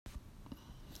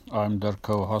I'm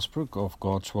Darko Hasbrook of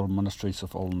God's World Ministries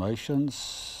of All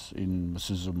Nations in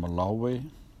Misuzu, Malawi,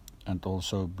 and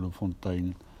also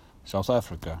Bloemfontein, South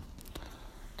Africa.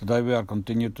 Today we are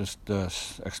continuing to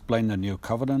explain the New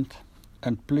Covenant,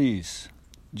 and please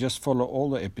just follow all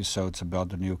the episodes about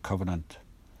the New Covenant.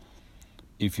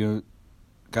 If you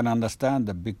can understand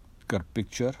the bigger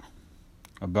picture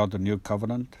about the New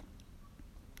Covenant,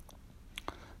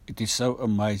 it is so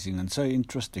amazing and so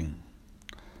interesting.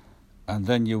 And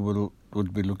then you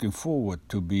would be looking forward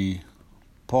to be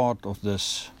part of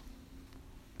this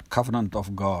covenant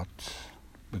of God,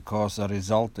 because the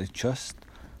result is just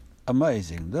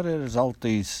amazing. The result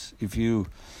is if you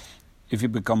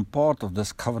become part of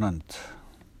this covenant,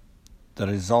 the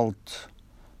result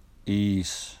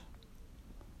is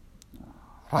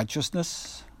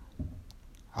righteousness,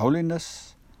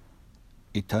 holiness,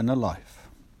 eternal life.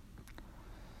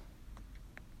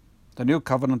 The New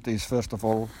Covenant is first of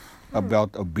all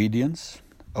about obedience,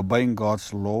 obeying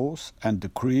God's laws and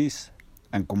decrees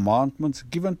and commandments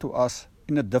given to us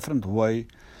in a different way,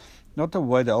 not the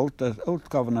way the old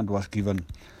covenant was given,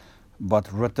 but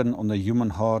written on the human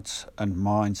hearts and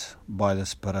minds by the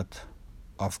Spirit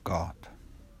of God.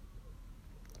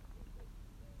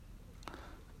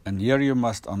 And here you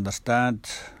must understand,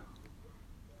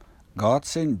 God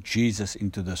sent Jesus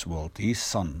into this world, His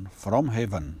Son, from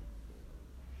heaven,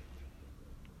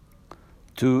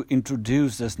 to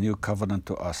introduce this new covenant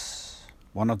to us.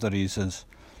 One of the reasons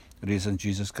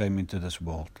Jesus came into this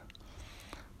world.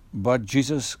 But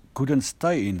Jesus couldn't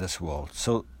stay in this world.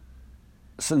 So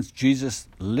since Jesus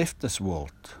left this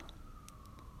world,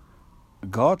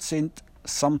 God sent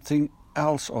something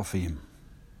else of Him.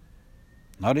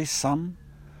 Not His Son,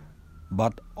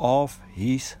 but of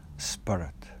His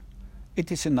Spirit.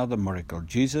 It is another miracle.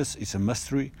 Jesus is a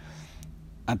mystery,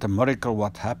 and a miracle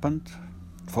what happened.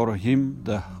 For Him,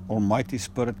 the Almighty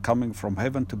Spirit coming from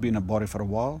heaven to be in a body for a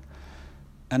while.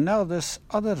 And now this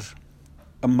other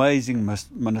amazing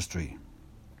ministry,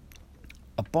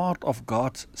 a part of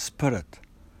God's Spirit,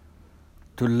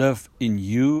 to live in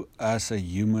you as a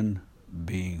human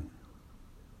being.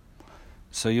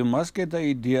 So you must get the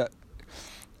idea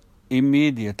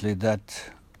immediately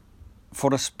that for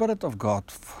the Spirit of God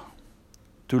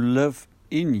to live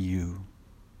in you,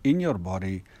 in your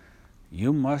body,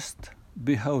 you must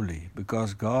be holy,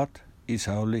 because God is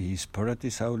holy, His Spirit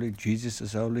is holy, Jesus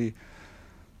is holy.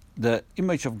 The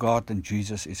image of God in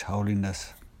Jesus is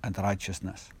holiness and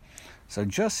righteousness. So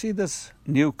just see this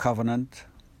new covenant,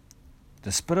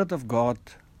 the Spirit of God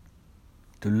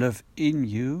to live in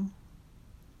you.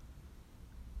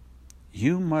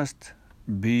 You must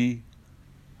be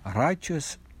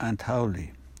righteous and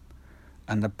holy.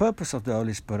 And the purpose of the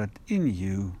Holy Spirit in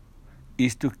you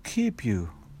is to keep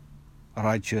you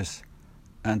righteous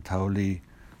and holy,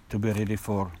 to be ready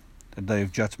for the day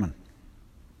of judgment.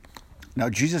 Now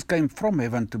Jesus came from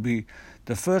heaven to be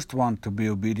the first one to be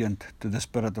obedient to the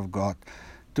Spirit of God,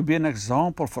 to be an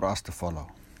example for us to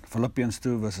follow. Philippians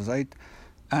 2 verses 8,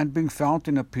 and being found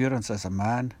in appearance as a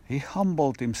man, He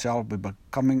humbled Himself by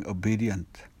becoming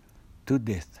obedient to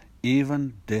death,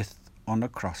 even death on a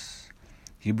cross.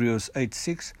 Hebrews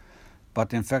 8:6,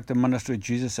 but in fact the ministry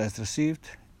Jesus has received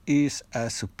is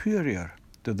as superior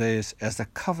to theirs, as the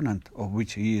covenant of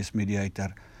which He is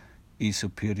mediator is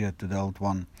superior to the old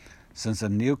one, since the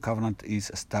new covenant is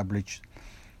established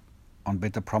on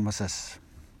better promises.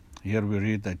 Here we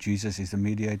read that Jesus is the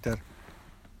mediator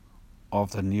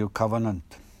of the new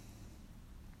covenant.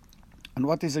 And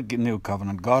what is a new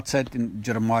covenant? God said in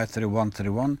Jeremiah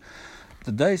 31:31,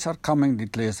 the days are coming,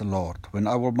 declares the Lord, when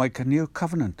I will make a new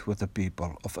covenant with the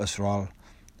people of Israel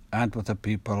and with the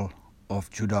people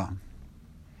of Judah.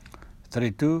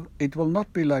 32, it will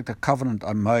not be like the covenant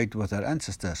I made with their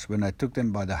ancestors when I took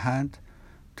them by the hand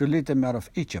to lead them out of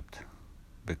Egypt,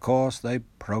 because they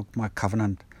broke my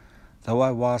covenant, though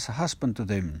I was a husband to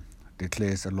them,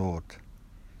 declares the Lord.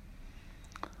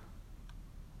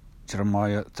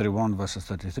 Jeremiah 31 verses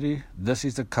 33, this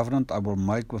is the covenant I will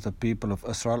make with the people of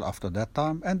Israel after that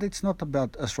time. And it's not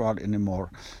about Israel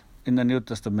anymore. In the New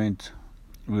Testament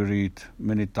we read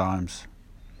many times,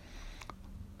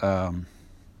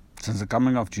 since the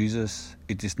coming of Jesus,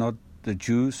 it is not the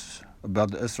Jews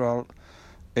about Israel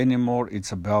anymore.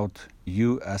 It's about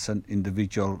you as an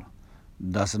individual.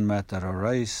 Doesn't matter a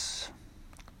race.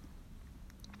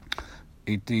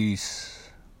 It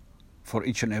is for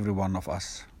each and every one of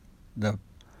us. The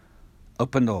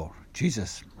open door,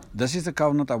 Jesus. This is the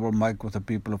covenant I will make with the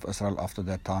people of Israel after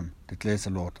that time, declares the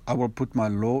Lord. I will put my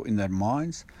law in their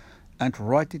minds and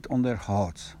write it on their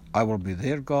hearts. I will be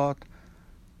their God,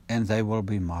 and they will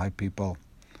be my people.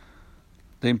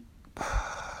 The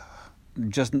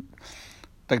just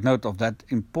take note of that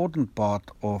important part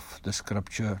of the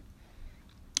scripture.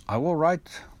 I will write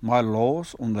my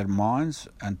laws on their minds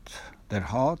and their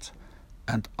hearts,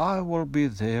 and I will be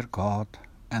their God,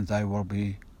 and they will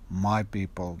be my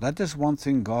people. That is one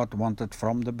thing God wanted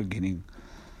from the beginning.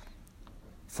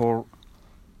 For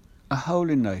a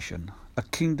holy nation, a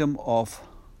kingdom of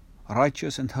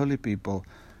righteous and holy people,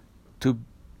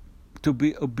 to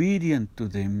be obedient to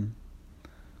them,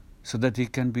 so that He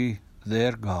can be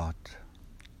their God,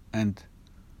 and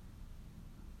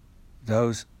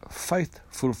those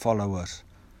faithful followers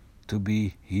to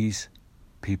be His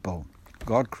people.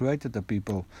 God created the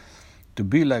people to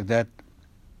be like that,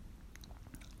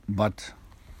 but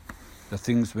the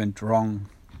things went wrong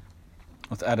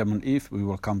with Adam and Eve. We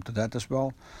will come to that as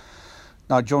well.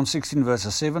 Now, John 16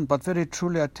 verses 7, but very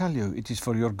truly I tell you, it is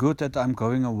for your good that I am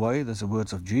going away. That's the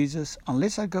words of Jesus.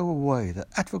 Unless I go away, the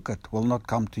advocate will not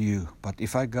come to you. But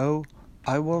if I go,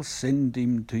 I will send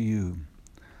him to you.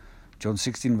 John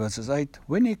 16 verses 8,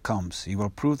 when He comes, He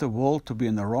will prove the world to be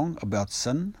in the wrong about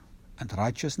sin and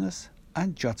righteousness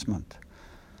and judgment.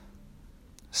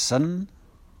 Sin,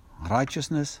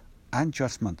 righteousness and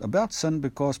judgment. About sin,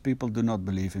 because people do not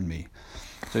believe in me.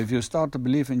 So if you start to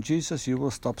believe in Jesus, you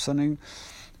will stop sinning.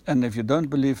 And if you don't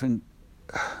believe in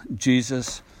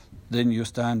Jesus, then you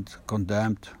stand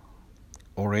condemned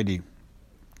already.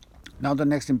 Now the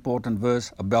next important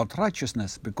verse about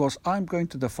righteousness, because I'm going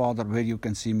to the Father where you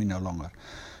can see me no longer.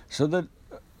 So that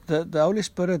the Holy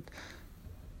Spirit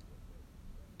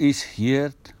is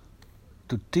here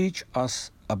to teach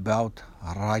us about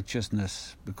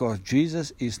righteousness, because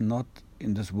Jesus is not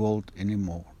in this world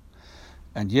anymore.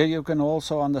 And here you can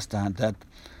also understand that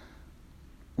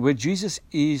where Jesus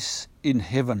is in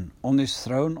heaven, on His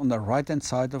throne, on the right-hand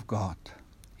side of God,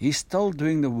 He's still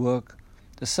doing the work,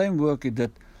 the same work He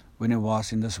did when He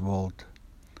was in this world,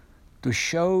 to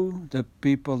show the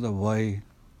people the way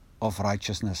of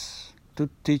righteousness, to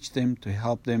teach them, to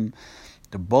help them,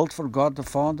 to build for God the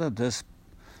Father this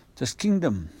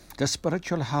kingdom, the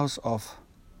spiritual house of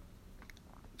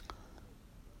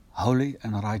holy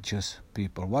and righteous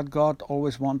people. What God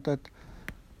always wanted,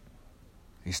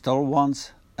 He still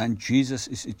wants, and Jesus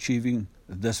is achieving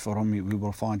this for me. We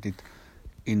will find it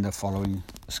in the following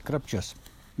scriptures,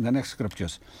 in the next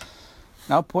scriptures.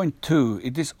 Now, point 2,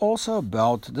 it is also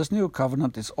about, this new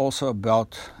covenant is also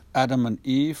about Adam and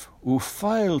Eve who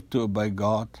failed to obey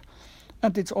God,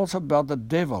 and it's also about the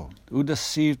devil who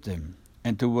deceived them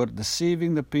and who were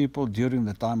deceiving the people during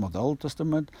the time of the Old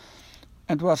Testament,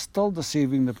 and who are still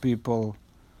deceiving the people.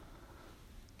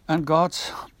 And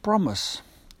God's promise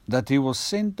that He will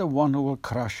send the one who will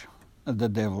crush the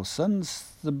devil.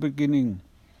 Since the beginning,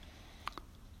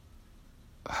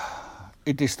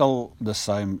 it is still the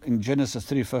same. In Genesis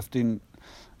 3:15,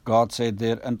 God said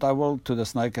there, and I will to the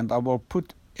snake, and I will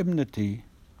put enmity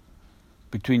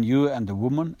between you and the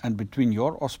woman, and between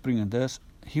your offspring and theirs.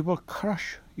 He will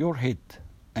crush your head,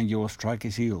 and you will strike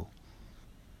his heel.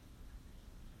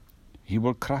 He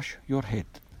will crush your head.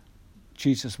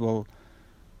 Jesus will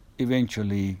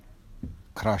eventually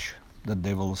crush the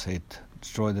devil's head,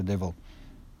 destroy the devil.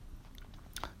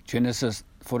 Genesis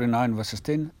 49 verses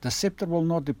 10, the scepter will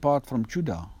not depart from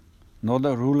Judah, nor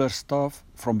the ruler's staff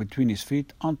from between his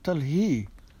feet, until He,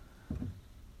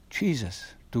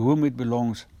 Jesus, to whom it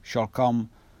belongs, shall come,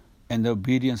 and the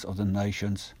obedience of the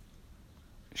nations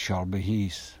shall be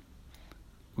His.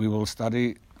 We will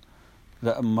study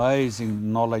the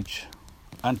amazing knowledge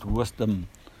and wisdom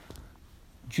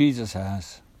Jesus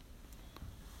has.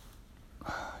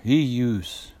 He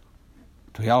used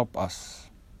to help us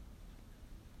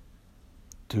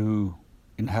to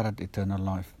inherit eternal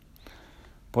life.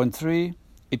 Point 3,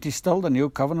 it is still the new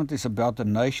covenant is about the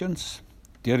nations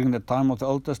during the time of the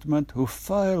Old Testament who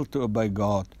failed to obey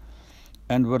God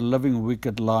and were living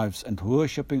wicked lives and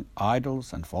worshipping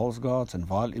idols and false gods and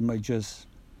vile images.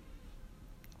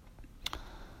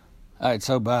 It's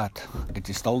so bad. It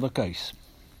is still the case.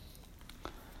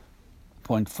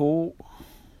 Point 4,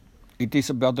 it is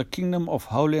about the kingdom of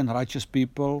holy and righteous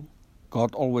people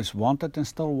God always wanted and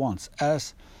still wants,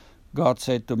 as God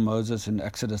said to Moses in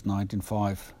Exodus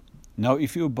 19:5, now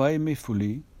if you obey me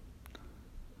fully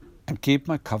and keep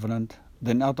my covenant,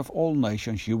 then out of all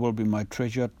nations you will be my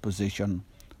treasured possession,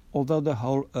 although the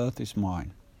whole earth is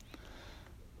mine.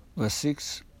 Verse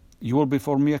 6, you will be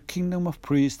for me a kingdom of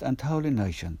priests and holy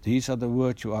nation. These are the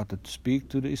words you are to speak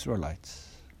to the Israelites.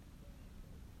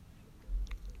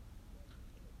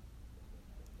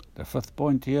 The fifth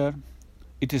point here,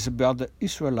 it is about the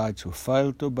Israelites who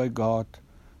failed to obey God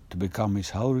to become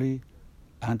His holy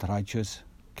and righteous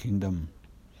kingdom.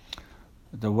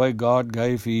 The way God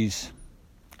gave His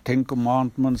Ten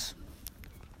Commandments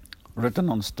written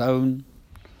on stone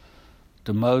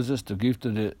to Moses to give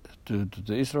to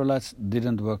the Israelites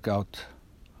didn't work out.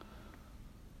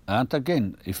 And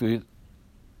again,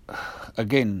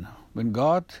 when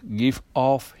God gives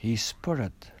off His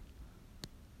Spirit,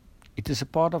 it is a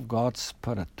part of God's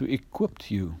Spirit to equip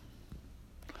you,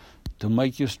 to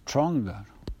make you stronger,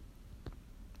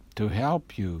 to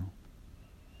help you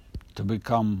to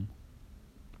become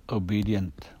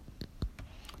obedient.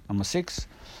 Number 6,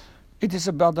 it is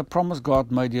about the promise God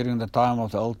made during the time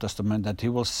of the Old Testament that He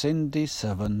will send His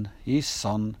servant, His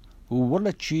Son, who will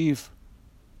achieve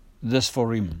this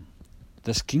for Him,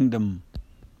 this kingdom,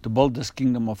 to build this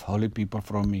kingdom of holy people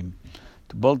from Him,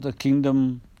 to build the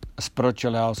kingdom, a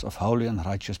spiritual house of holy and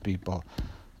righteous people.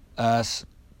 As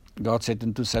God said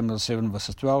in 2 Samuel 7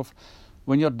 verses 12,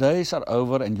 when your days are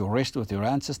over and you rest with your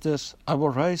ancestors, I will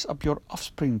raise up your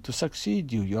offspring to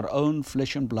succeed you, your own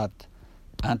flesh and blood,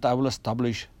 and I will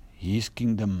establish His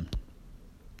kingdom.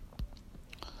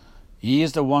 He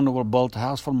is the one who will build a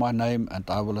house for my name, and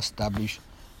I will establish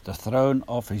the throne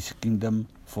of His kingdom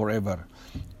forever.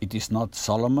 It is not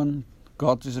Solomon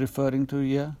God is referring to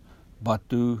here, but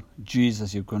to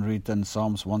Jesus. You can read in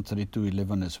Psalms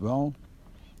 132:11 as well.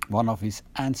 One of His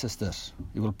ancestors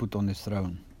He will put on His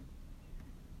throne.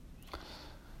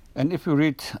 And if you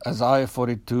read Isaiah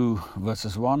 42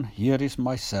 verses 1, here is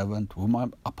my servant whom I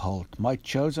uphold, my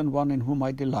chosen one in whom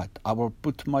I delight. I will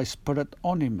put my spirit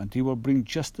on him, and he will bring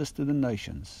justice to the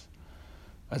nations.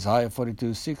 Isaiah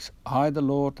 42:6, I the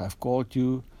Lord have called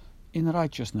you in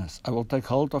righteousness. I will take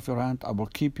hold of your hand, I will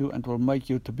keep you, and will make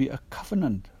you to be a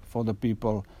covenant for the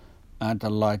people and a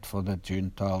light for the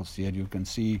Gentiles. Here you can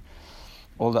see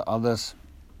all the others.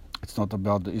 It's not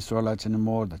about the Israelites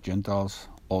anymore, the Gentiles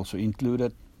also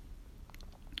included.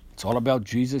 It's all about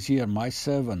Jesus here, my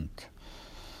servant.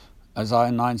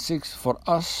 Isaiah 9:6, for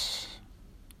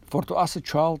to us a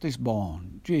child is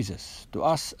born, Jesus. To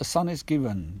us a son is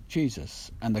given, Jesus.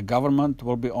 And the government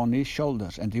will be on His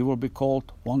shoulders, and He will be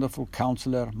called Wonderful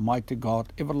Counselor, Mighty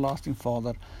God, Everlasting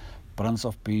Father, Prince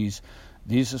of Peace.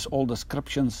 These are all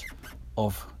descriptions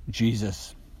of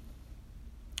Jesus.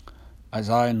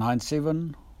 Isaiah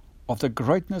 9:7, of the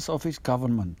greatness of His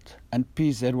government and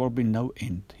peace there will be no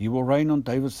end. He will reign on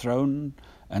David's throne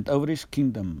and over His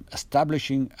kingdom,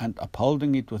 establishing and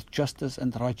upholding it with justice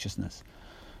and righteousness.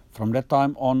 From that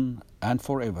time on and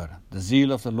forever, the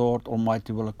zeal of the Lord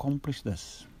Almighty will accomplish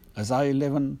this. Isaiah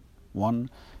 11:1,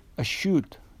 a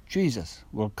shoot, Jesus,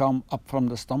 will come up from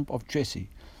the stump of Jesse.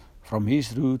 From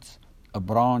his roots, a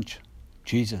branch,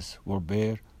 Jesus, will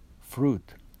bear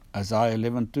fruit. Isaiah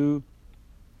 11:2,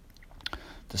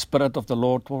 the Spirit of the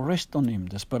Lord will rest on him,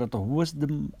 the Spirit of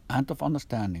wisdom and of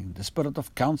understanding, the Spirit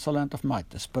of counsel and of might,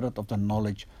 the Spirit of the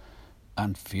knowledge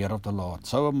and fear of the Lord.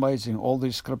 So amazing. All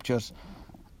these scriptures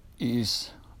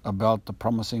is about the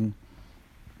promising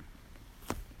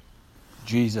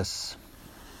Jesus.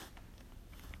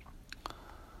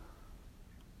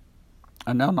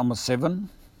 And now number 7.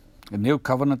 The new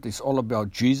covenant is all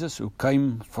about Jesus who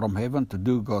came from heaven to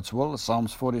do God's will.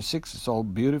 Psalms 46 is all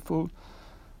beautiful.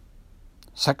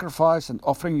 Sacrifice and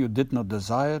offering you did not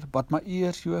desire, but my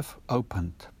ears you have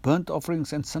opened. Burnt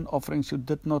offerings and sin offerings you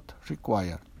did not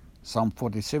require. Psalm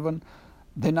 47,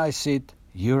 then I said,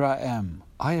 here I am,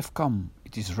 I have come,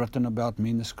 it is written about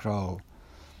me in the scroll.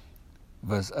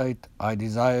 Verse 8, I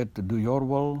desire to do your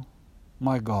will,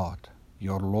 my God,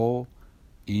 your law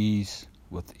is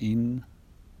within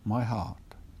my heart.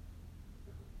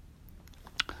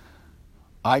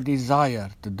 I desire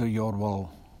to do your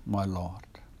will, my Lord.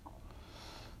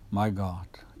 My God,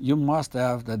 you must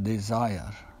have the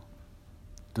desire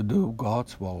to do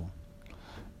God's will.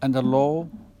 And the law,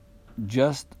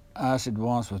 just as it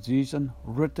was with Jesus,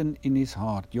 written in his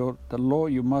heart. The law,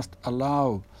 you must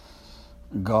allow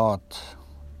God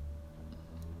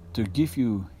to give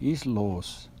you his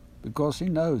laws, because he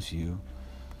knows you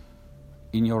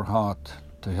in your heart,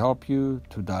 to help you,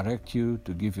 to direct you,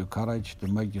 to give you courage, to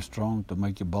make you strong, to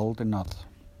make you bold enough.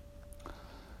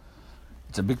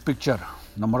 It's a big picture.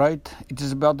 Number 8, it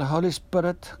is about the Holy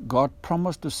Spirit God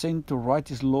promised to send to write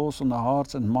his laws on the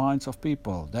hearts and minds of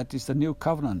people. That is the new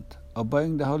covenant,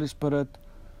 obeying the Holy Spirit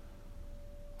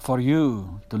for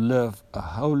you to live a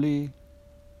holy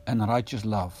and righteous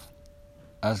life,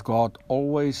 as God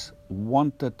always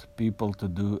wanted people to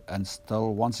do and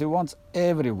still wants. He wants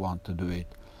everyone to do it.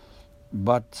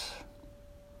 But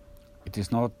it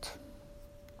is not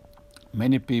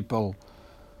many people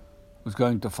who's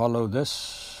going to follow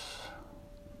this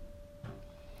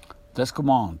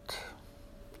command.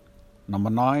 Number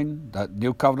 9, the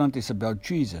new covenant is about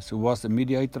Jesus, who was the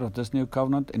mediator of this new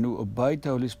covenant and who obeyed the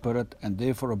Holy Spirit and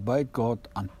therefore obeyed God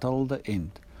until the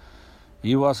end.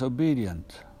 He was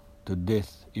obedient to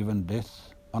death, even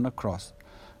death on a cross.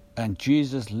 And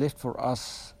Jesus left for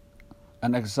us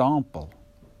an example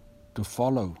to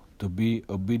follow, to be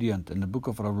obedient. In the book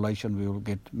of Revelation, we will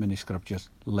get many scriptures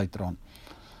later on.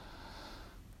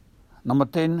 Number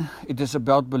 10, it is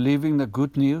about believing the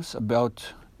good news about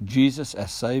Jesus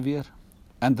as Savior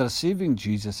and receiving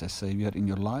Jesus as Savior in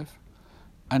your life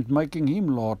and making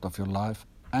Him Lord of your life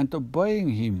and obeying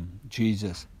Him,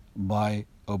 Jesus, by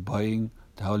obeying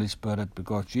the Holy Spirit,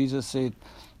 because Jesus said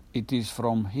it is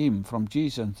from Him, from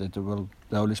Jesus, that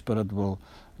the Holy Spirit will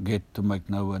get to make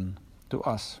known to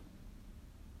us.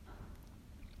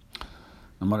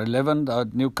 Number 11, the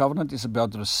new covenant is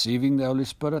about receiving the Holy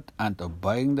Spirit and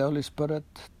obeying the Holy Spirit.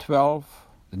 12,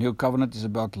 the new covenant is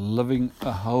about living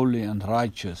a holy and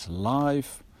righteous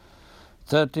life.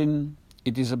 13,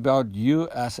 it is about you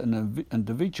as an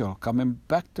individual coming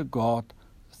back to God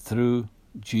through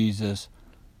Jesus,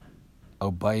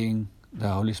 obeying the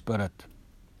Holy Spirit.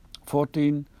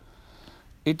 14,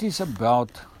 it is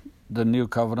about the new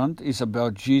covenant, is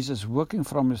about Jesus working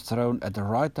from His throne at the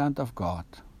right hand of God,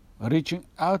 reaching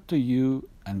out to you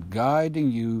and guiding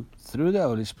you through the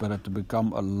Holy Spirit to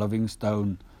become a living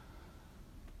stone,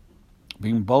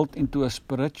 being built into a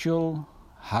spiritual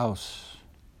house,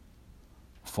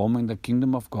 forming the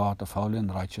kingdom of God of holy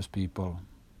and righteous people.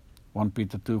 1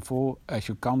 Peter 2:4, as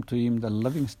you come to Him, the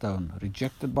living stone,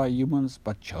 rejected by humans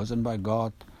but chosen by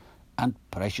God and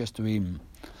precious to Him.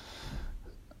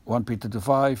 1 Peter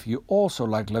 2:5, you also,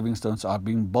 like living stones, are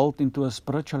being built into a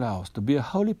spiritual house to be a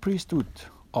holy priesthood,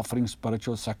 offering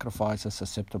spiritual sacrifices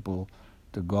acceptable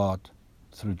to God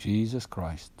through Jesus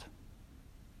Christ.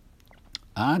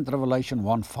 And Revelation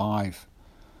 1:5,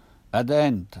 at the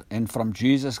end, and from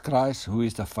Jesus Christ, who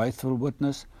is the faithful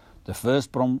witness, the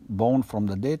firstborn from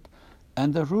the dead,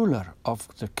 and the ruler of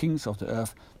the kings of the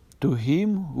earth, to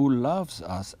Him who loves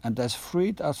us and has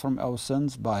freed us from our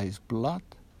sins by His blood.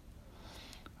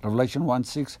 Revelation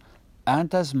 1:6,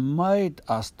 and has made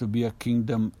us to be a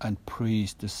kingdom and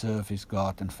priest to serve His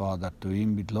God and Father. To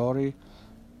Him be glory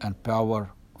and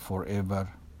power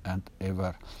forever and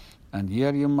ever. And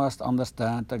here you must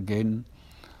understand again,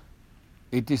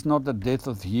 it is not the death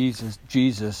of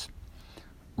Jesus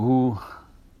who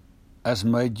has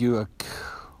made you a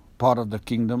part of the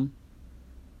kingdom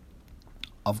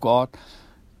of God.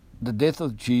 The death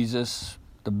of Jesus,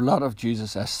 the blood of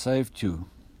Jesus has saved you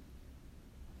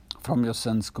from your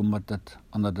sins committed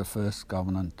under the first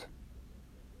covenant.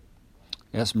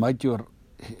 He has made you've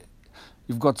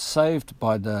got saved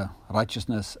by the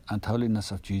righteousness and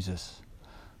holiness of Jesus.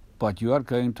 But you are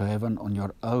going to heaven on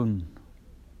your own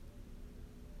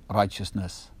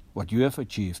righteousness, what you have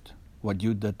achieved, what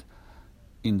you did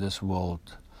in this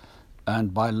world.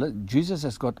 And Jesus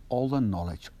has got all the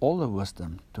knowledge, all the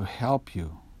wisdom to help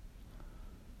you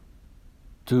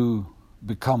to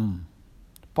become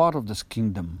part of this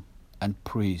kingdom and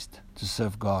priest to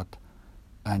serve God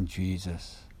and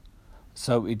Jesus.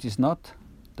 So it is not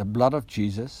the blood of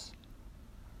Jesus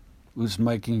who's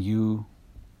making you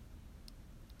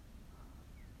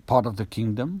part of the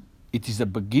kingdom. It is a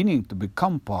beginning to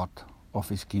become part of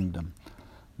His kingdom.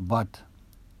 But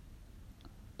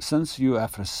since you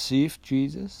have received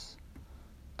Jesus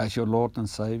as your Lord and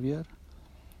Savior,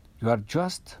 you are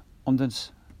just on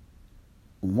this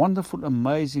wonderful,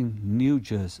 amazing new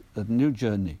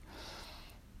journey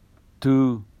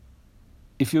to,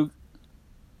 if you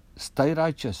stay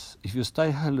righteous, if you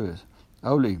stay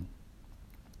holy,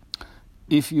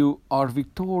 if you are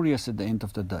victorious at the end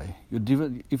of the day,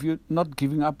 if you're not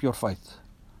giving up your faith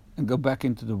and go back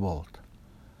into the world,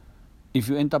 if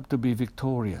you end up to be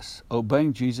victorious,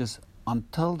 obeying Jesus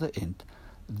until the end,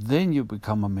 then you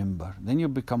become a member, then you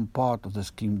become part of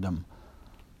this kingdom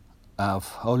of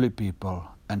holy people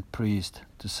and priests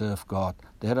to serve God.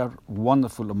 There are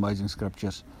wonderful, amazing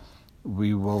scriptures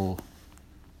we will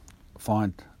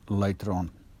find later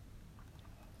on.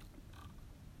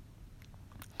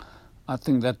 I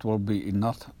think that will be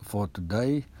enough for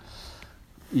today.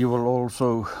 You will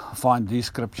also find these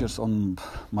scriptures on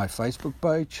my Facebook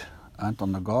page and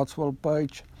on the God's Will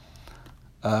page.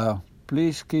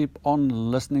 Please keep on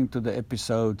listening to the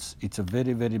episodes. It's a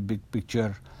very, very big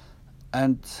picture.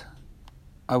 And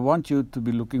I want you to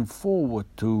be looking forward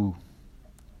to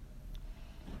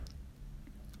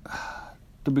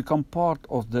become part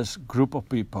of this group of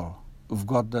people who've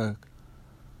got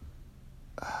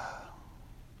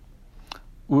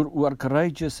who are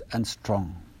courageous and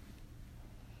strong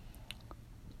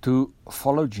to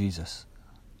follow Jesus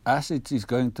as it is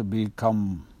going to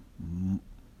become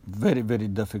very, very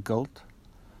difficult,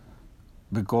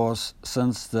 because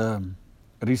since the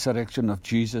resurrection of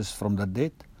Jesus from the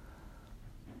dead,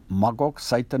 Magog,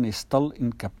 Satan, is still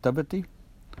in captivity.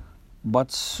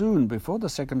 But soon, before the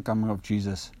second coming of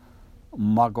Jesus,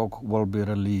 Magog will be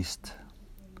released.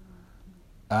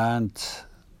 And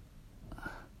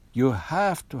you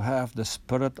have to have the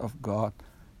Spirit of God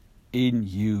in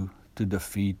you to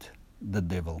defeat the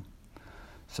devil.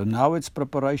 So now it's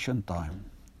preparation time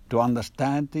to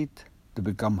understand it, to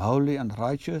become holy and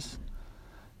righteous,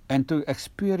 and to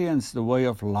experience the way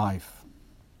of life.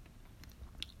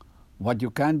 What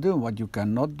you can do, what you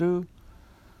cannot do,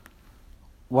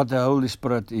 what the Holy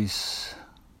Spirit is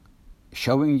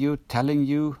showing you, telling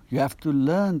you, you have to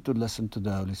learn to listen to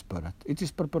the Holy Spirit. It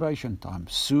is preparation time.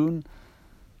 Soon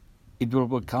it will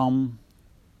become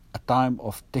a time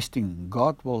of testing.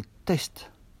 God will test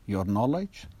your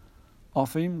knowledge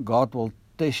of Him. God will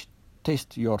test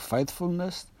your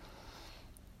faithfulness.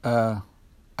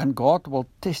 And God will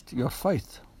test your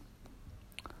faith.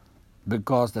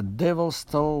 Because the devil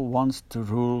still wants to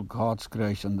rule God's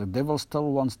creation. The devil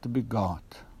still wants to be God.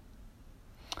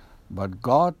 But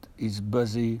God is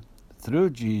busy through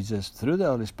Jesus, through the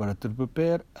Holy Spirit, to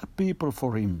prepare a people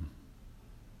for Him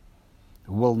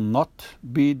who will not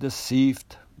be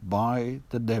deceived by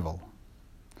the devil.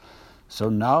 So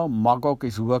now Magog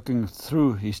is working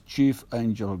through his chief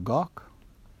angel Gog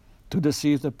to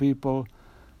deceive the people.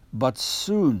 But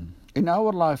soon, in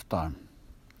our lifetime,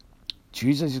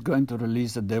 Jesus is going to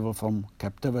release the devil from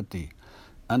captivity.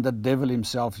 And the devil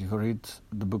himself, if you read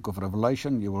the book of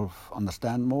Revelation, you will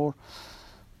understand more.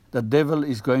 The devil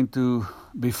is going to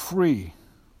be free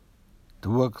to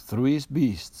work through his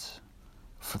beasts,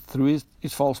 through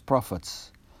his false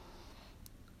prophets,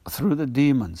 through the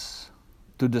demons,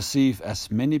 to deceive as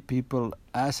many people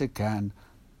as he can,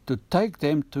 to take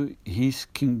them to his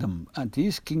kingdom. And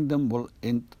his kingdom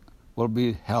will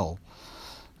be hell.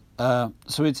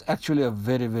 So it's actually a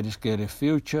very, very scary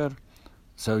future.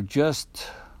 So just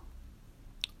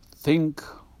think,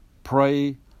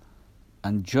 pray,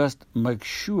 and just make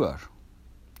sure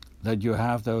that you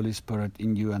have the Holy Spirit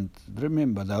in you. And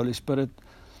remember, the Holy Spirit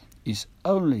is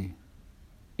only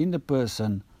in the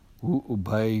person who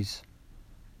obeys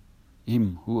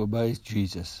Him, who obeys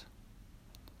Jesus.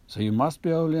 So you must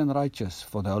be holy and righteous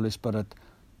for the Holy Spirit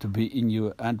to be in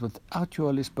you. And without your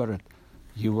Holy Spirit,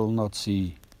 you will not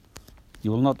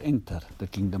enter the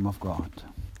kingdom of God.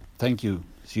 Thank you.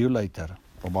 See you later.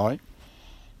 Bye-bye.